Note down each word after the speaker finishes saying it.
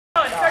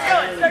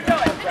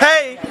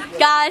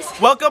guys?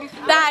 Welcome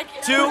back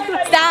to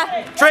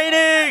staff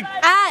training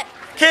at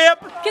Camp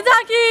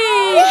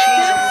Kitaki.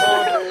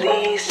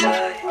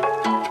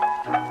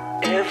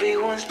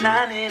 Everyone's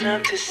lining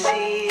up to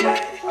see her.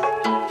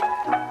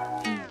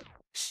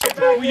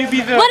 Will you be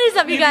the, what is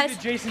up, you guys?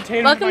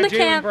 Welcome to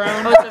camp.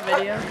 Oh, it's a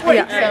video?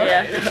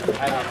 Yeah.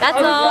 That's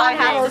all I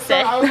have to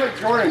say.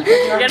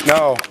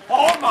 No.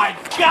 Oh my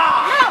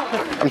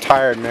God! I'm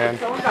tired, man.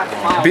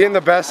 Being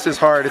the best is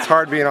hard. It's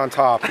hard being on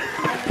top.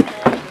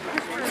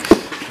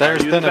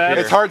 There's thin up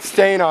here. It's hard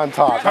staying on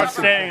top. It's hard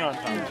staying on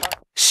top.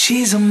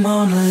 She's a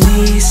Mona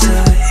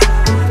Lisa.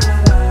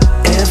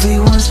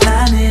 Everyone's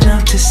lining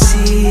up to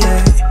see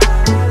her.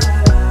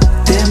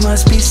 There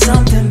must be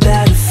something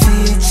about her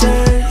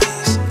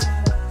features.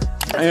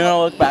 And you're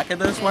gonna look back at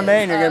this one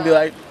day and you're gonna be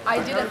like,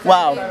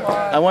 wow,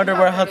 I wonder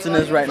where Hudson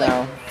is right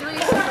now.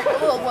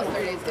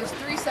 There's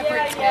three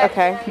separate.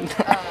 Okay.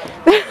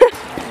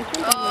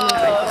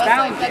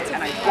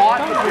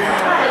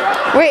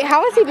 Wait,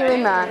 how is he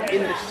doing that?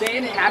 In the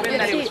same cabin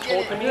that it was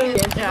told to me.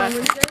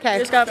 Okay.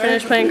 Just got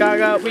finished playing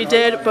Gaga. We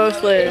did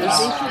both lose.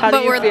 How do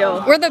you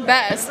feel? We're the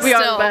best. We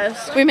are still. the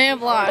best. We may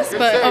have lost,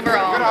 but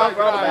overall.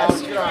 Overall the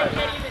best.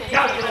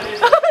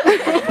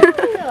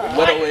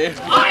 What a win.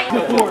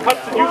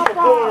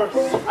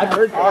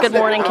 Good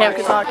morning, Camp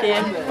Kitaki.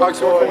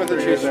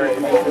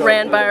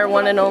 Ran by our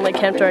one and only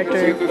camp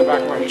director,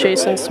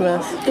 Jason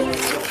Smith.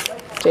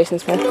 Jason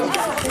Smith.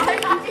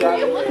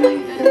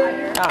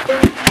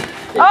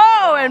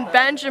 Oh, and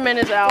Benjamin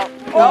is out.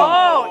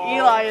 Oh,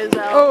 Eli is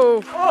out.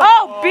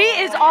 Oh, B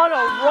is on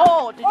a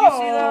roll. Did you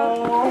see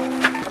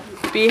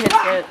that? B hits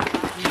it.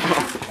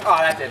 Oh,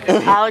 that did it.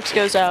 Alex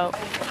goes out.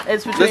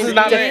 It's between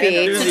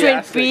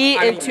B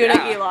and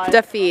Tuna Eli.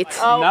 Defeat.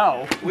 Oh,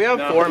 No. We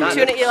have 4 minutes.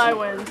 Tuna Eli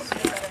wins.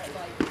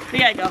 We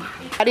gotta go.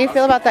 How do you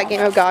feel about that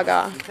game of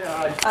Gaga?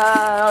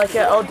 Like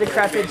an old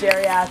decrepit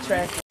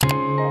geriatric.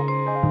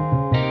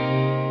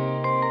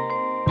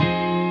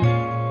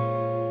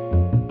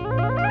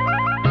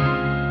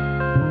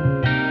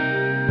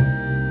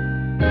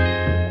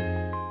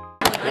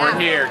 We're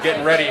here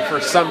getting ready for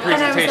some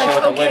presentation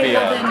with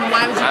Olivia. I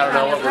don't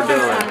know what we're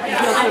doing.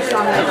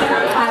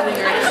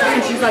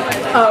 And she's like,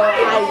 oh,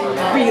 I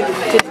really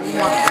didn't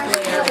want to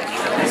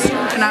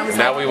play. And I was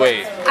Now we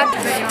wait.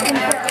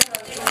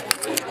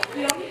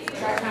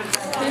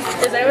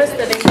 Is I was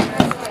sitting.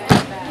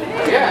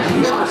 Yeah, she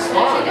didn't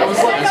respond. I was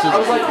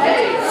like,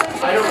 hey,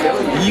 I don't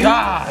know.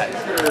 God!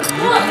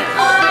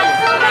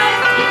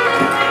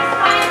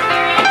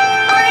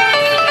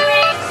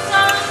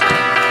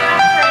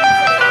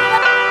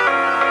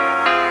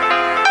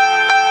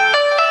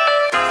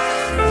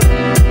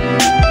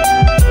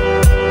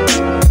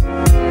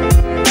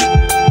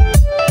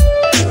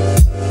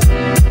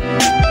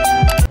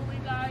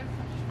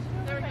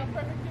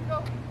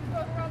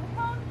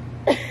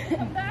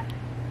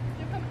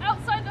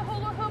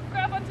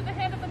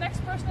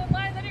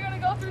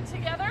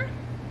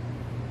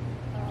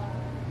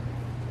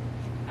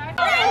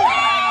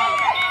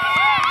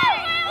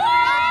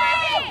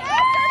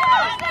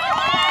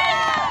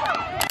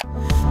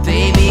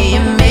 Baby,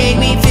 you make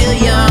me feel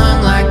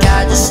young, like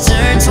I just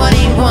turned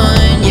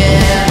 21,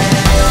 yeah.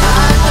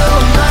 I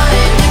don't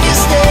mind if you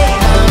stay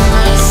on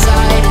my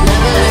side and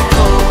never let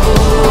go.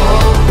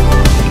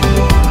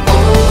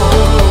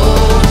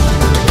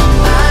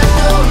 I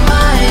don't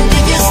mind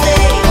if you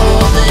stay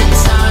all the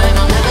time,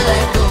 I'll never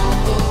let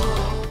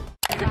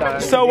go.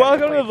 So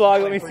welcome to the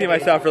vlog. Let me see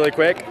myself really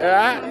quick.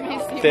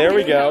 There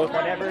we go.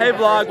 Hey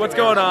vlog, what's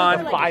going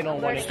on?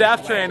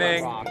 Staff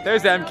training.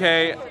 There's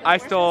MK. I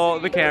stole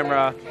the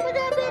camera.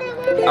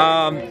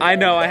 I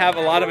know I have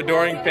a lot of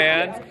adoring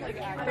fans.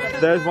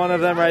 There's one of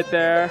them right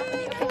there.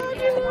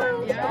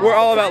 We're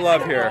all about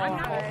love here.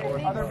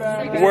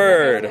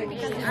 Word.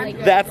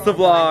 That's the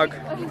vlog.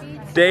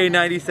 Day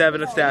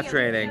 97 of staff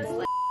training.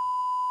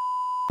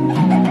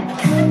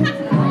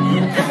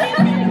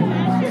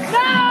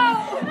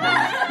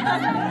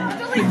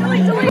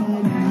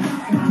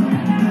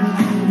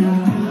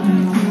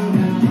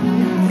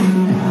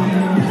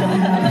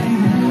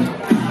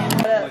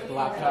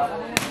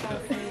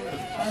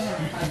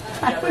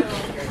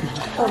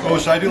 Oh,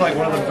 should I do like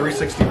one of them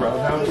 360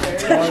 roundhouse?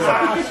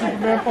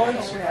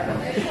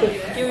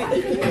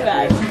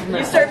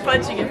 You start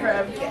punching it for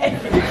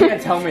MK. You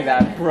can't tell me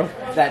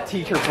that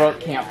teacher Brooke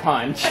can't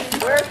punch.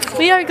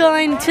 We are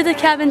going to the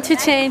cabin to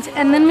change,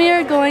 and then we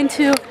are going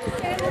to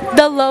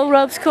the low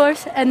ropes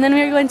course, and then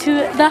we are going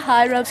to the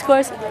high ropes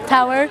course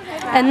tower,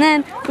 and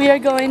then we are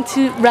going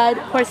to ride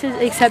horses,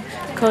 except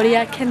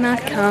Kodiak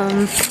cannot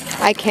come.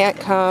 I can't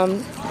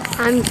come.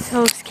 I'm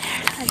so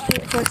scared. I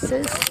hate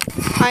horses.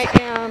 I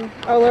am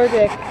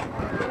allergic.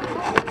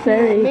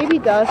 Very. Maybe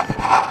dust,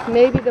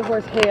 maybe the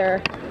horse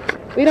hair.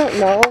 We don't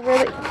know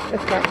really.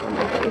 It's not on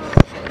my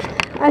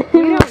face.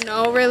 We don't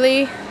know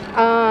really.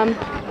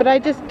 But I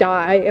just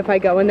die if I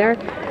go in there.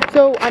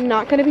 So I'm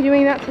not going to be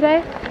doing that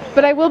today.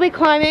 But I will be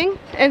climbing,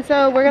 and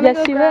so we're gonna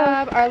go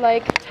grab our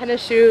like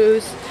tennis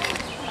shoes.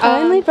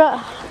 I only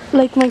brought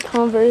like my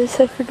Converse.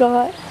 I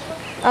forgot.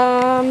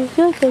 I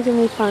feel like those are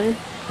gonna be fine.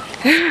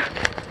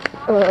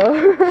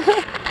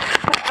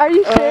 Are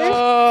you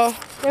sure?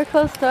 They're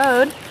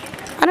closed-toed.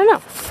 I don't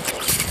know.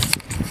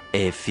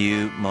 A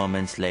few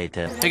moments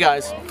later. Hey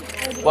guys,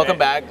 welcome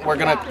back. We're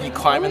gonna be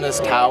climbing this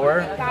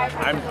tower.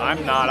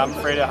 I'm not. I'm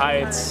afraid of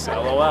heights.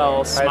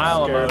 LOL.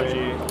 Smile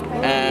emoji.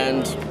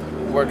 And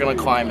we're gonna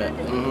climb it.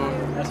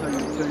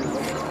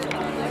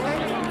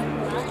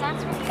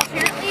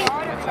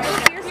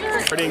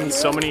 Hurting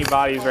so many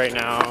bodies right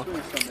now.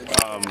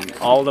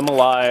 All of them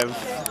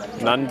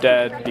alive, none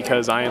dead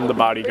because I am the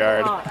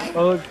bodyguard.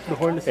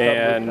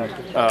 And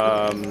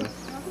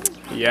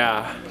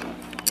yeah.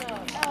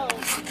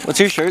 What's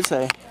your shirt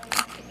say?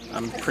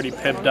 I'm pretty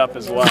pimped up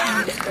as well.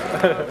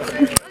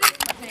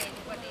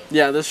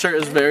 Yeah, this shirt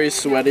is very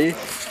sweaty,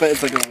 but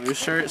it's like a loose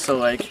shirt, so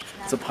like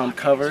it's a pump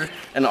cover,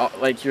 and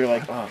like you're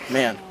like, oh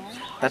man,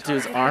 that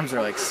dude's arms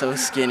are like so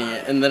skinny,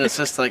 and then it's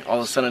just like all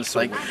of a sudden it's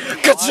like,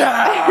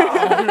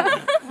 ka-chow!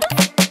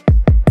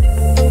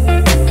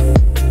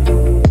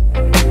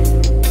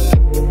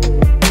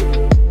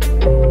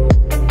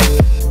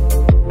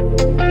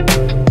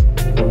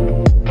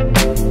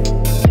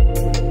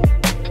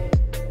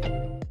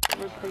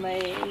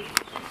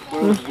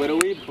 What are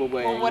we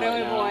boing? What are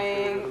we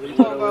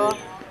boing?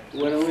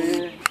 What are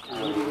we?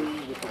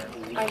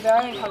 I'm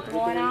very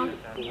uncomfortable right now.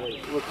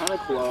 We're kind of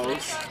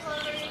close.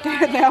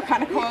 They're all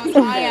kind of close.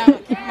 I am.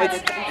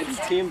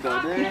 It's team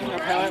building,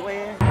 apparently.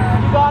 You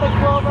got it,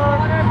 Clover.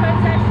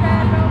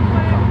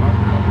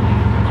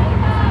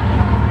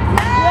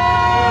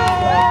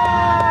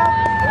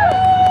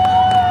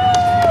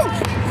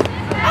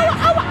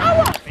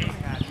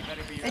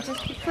 It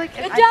just keeps like.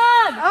 Good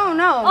job! Oh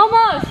no!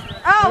 Almost!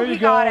 Oh, we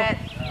got it.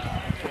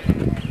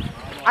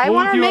 I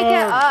want to make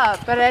it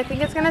up, but I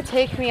think it's gonna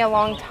take me a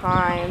long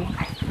time.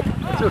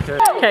 It's okay.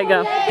 Okay,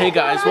 go. Hey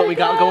guys, what we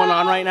got going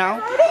on right now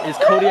is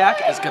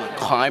Kodiak is gonna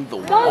climb the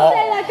wall. Don't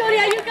say that,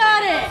 Kodiak, you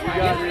got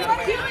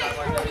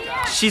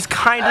it! She's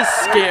kind of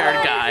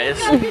scared,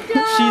 guys.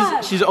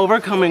 She's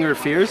overcoming her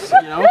fears,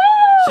 you know?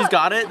 She's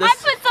got it. I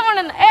put someone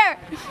in the air!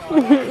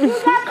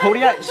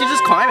 Kodiak, she's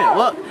just climbing it.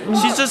 Look,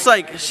 she's just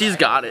like, she's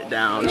got it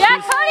down.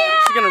 Yeah,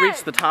 Kodiak! She's gonna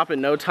reach the top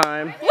in no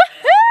time. Woohoo!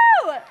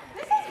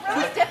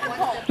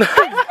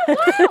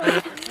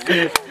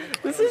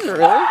 This is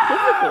really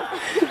difficult.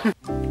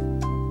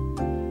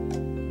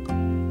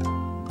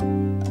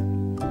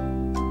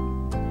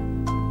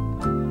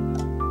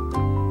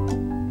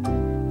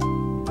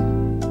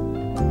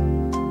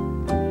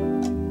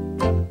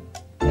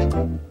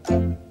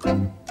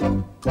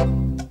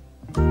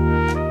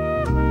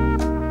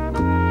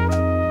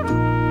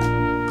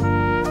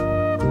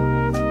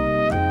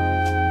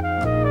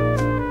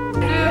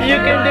 You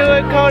can do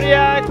it,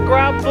 Kodiak.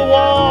 Grab the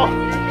wall.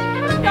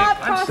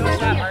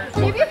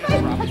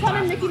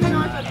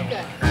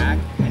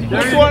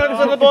 There's one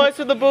of the boys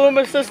with the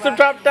boomer system.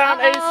 Drop down,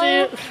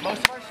 AC.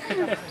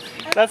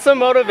 That's some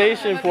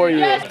motivation for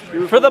you.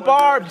 For the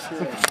barbs. There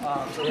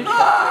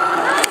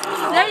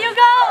you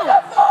go!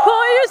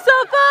 Pull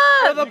yourself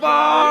up! For the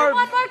barbs.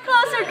 One more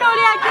closer,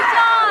 Kodiak. Good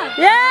job!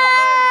 Yeah!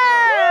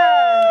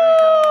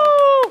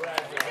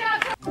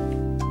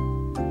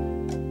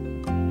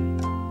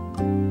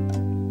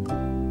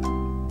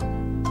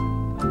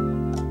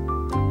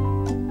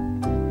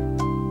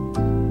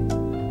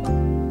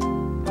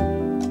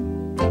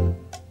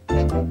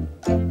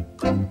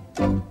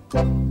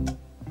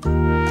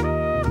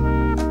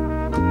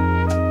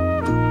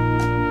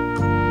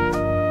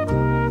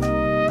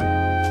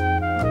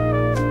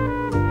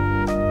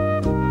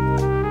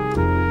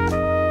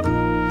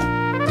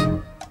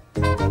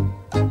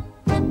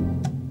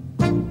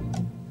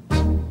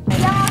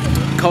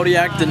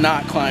 Kodiak did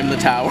not climb the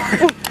tower. How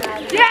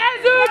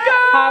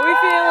are we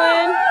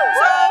feeling?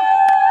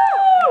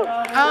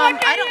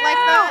 I don't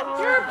like that.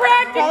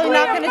 Probably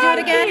not gonna do it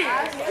again.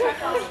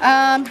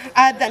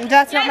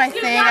 That's not my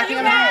thing.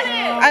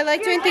 I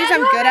like doing things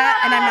I'm good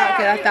at, and I'm not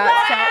good at that.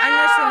 So I'm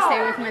just gonna stay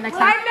away from it next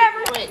time.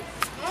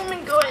 Oh my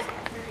god.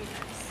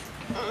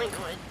 Oh my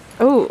god.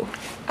 Ooh.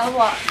 I'll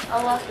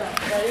walk that.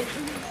 Ready?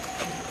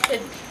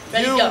 Good.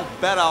 Ready, You go.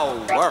 better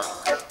work.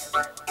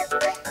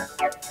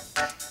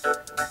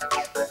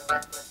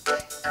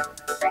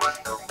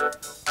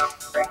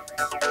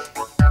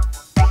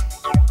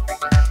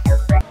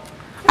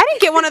 I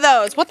didn't get one of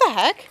those. What the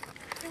heck?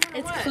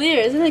 It's clear,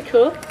 isn't it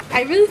cool?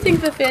 I really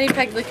think the fanny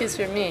pack look is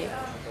for me.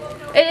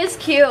 It is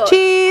cute.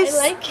 Cheese. I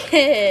like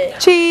it.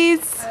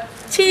 Cheese.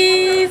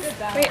 Cheese.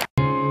 Wait.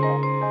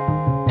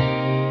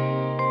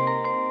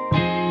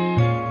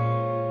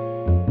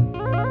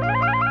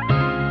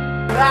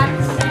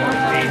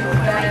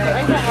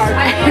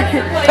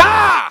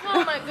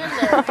 Oh my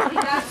goodness.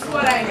 That's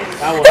what I need.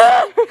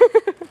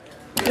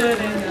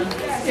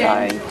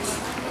 Sorry.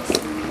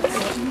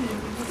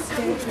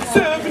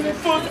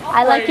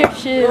 I like your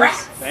shoes.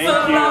 Thank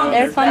you.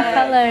 They're fun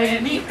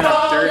colors.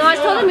 No, I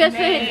told him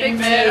yesterday big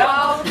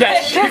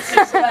Yes.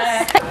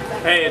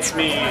 Hey, it's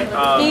me.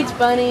 Beach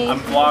bunny. I'm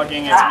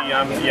vlogging. It's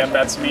me. Yep,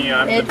 that's me.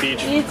 I'm the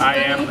beach.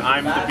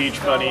 I'm the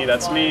beach bunny.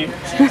 That's me.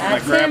 My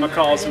grandma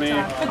calls me.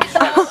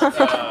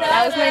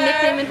 That was my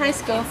nickname in high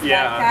school.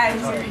 Yeah.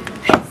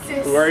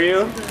 Who are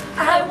you?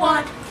 I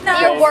want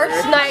Your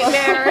worst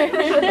nightmare.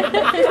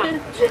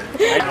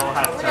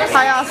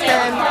 Hi,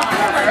 Austin.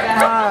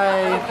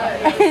 Hi.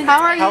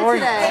 How are you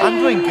today? I'm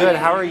doing good.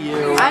 How are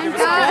you? I'm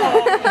good.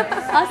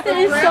 Austin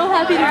is so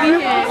happy to be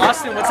here.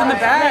 Austin, what's in the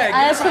bag?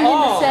 I have something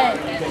to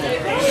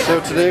say. So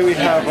today we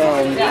have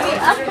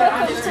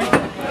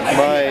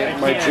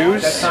my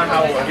juice.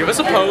 Give us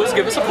a pose.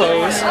 Give us a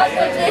pose.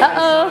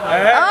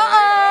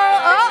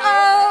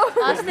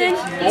 Austin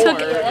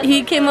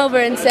he came over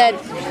and said,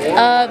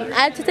 I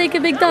had to take a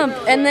big dump,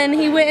 and then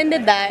he went and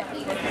did that.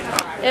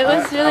 It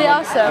was really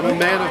awesome. I'm a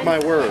man of my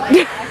word. I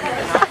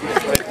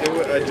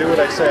do what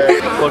I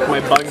say. Look, my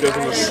bun goes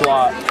in the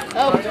slot.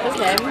 Oh,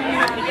 okay.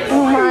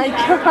 Oh my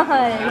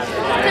gosh.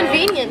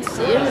 Convenience,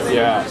 dude.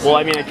 Yeah. Well,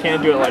 I mean, I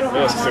can't do it like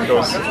this because it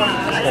goes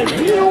like,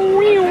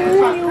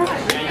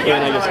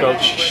 and I just go.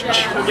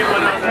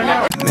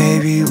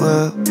 Maybe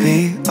we'll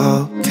be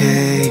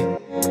okay.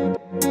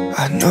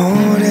 I know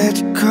that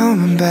you're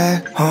coming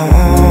back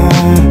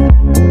home.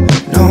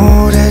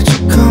 Know that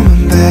you're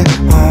coming back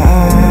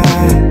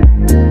home.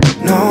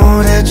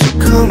 Know that you're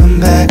coming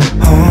back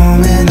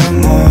home in the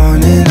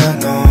morning. I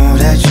know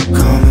that you're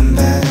coming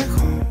back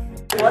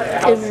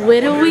home.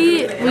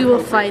 Literally, we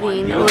were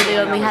fighting.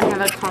 Literally, we had to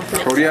have a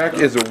conflict. Kodiak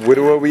is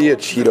widowy a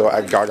Cheeto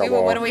at Gaga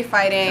Ball. What are we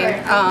fighting?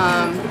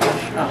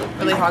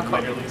 Really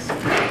hardcore.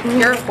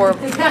 You're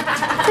horrible.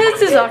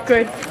 This is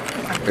awkward.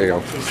 There you go.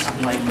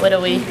 What are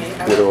we?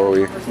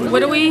 Widowy.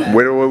 What are we?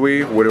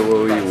 Widowy,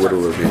 widowy,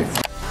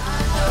 widowy.